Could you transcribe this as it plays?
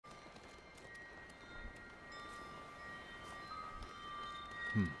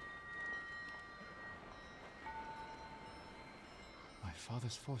My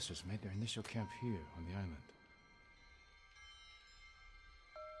father's forces made their initial camp here on the island.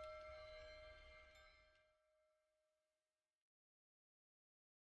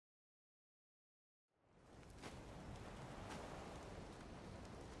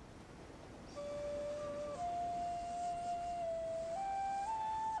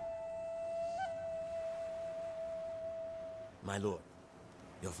 My lord,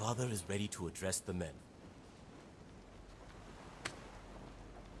 your father is ready to address the men.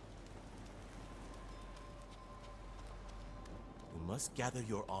 You must gather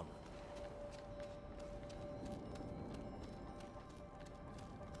your honor.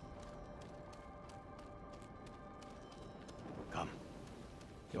 Come.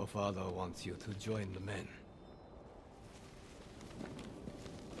 Your father wants you to join the men.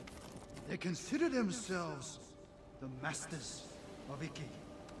 They consider themselves the masters of Iki,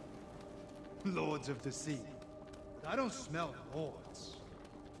 lords of the sea. But I don't smell lords.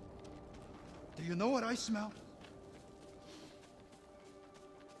 Do you know what I smell?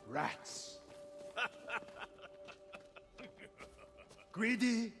 Rats.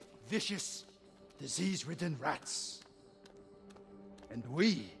 Greedy, vicious, disease-ridden rats. And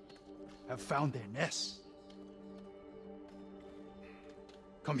we have found their nest.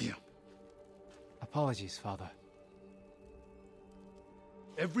 Come here. Apologies, Father.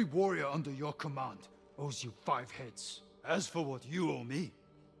 Every warrior under your command owes you 5 heads. As for what you owe me,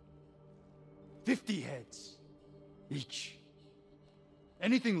 50 heads each.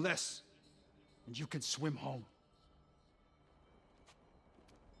 Anything less, and you can swim home.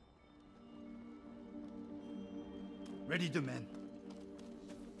 Ready the men.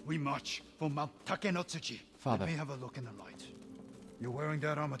 We march for Mount Takenotsuchi. Father. Let me have a look in the light. You're wearing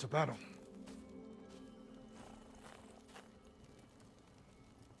that armor to battle.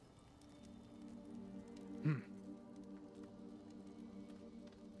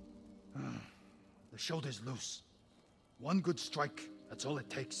 The shoulder's loose. One good strike, that's all it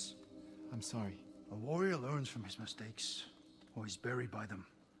takes. I'm sorry. A warrior learns from his mistakes, or he's buried by them.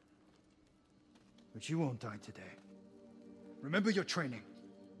 But you won't die today. Remember your training.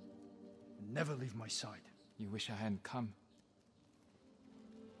 And never leave my side. You wish I hadn't come.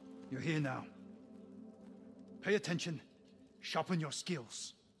 You're here now. Pay attention. Sharpen your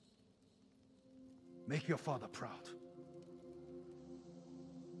skills. Make your father proud.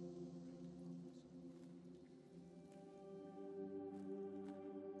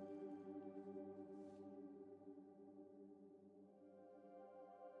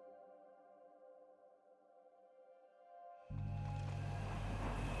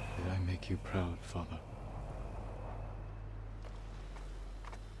 Did I make you proud, Father?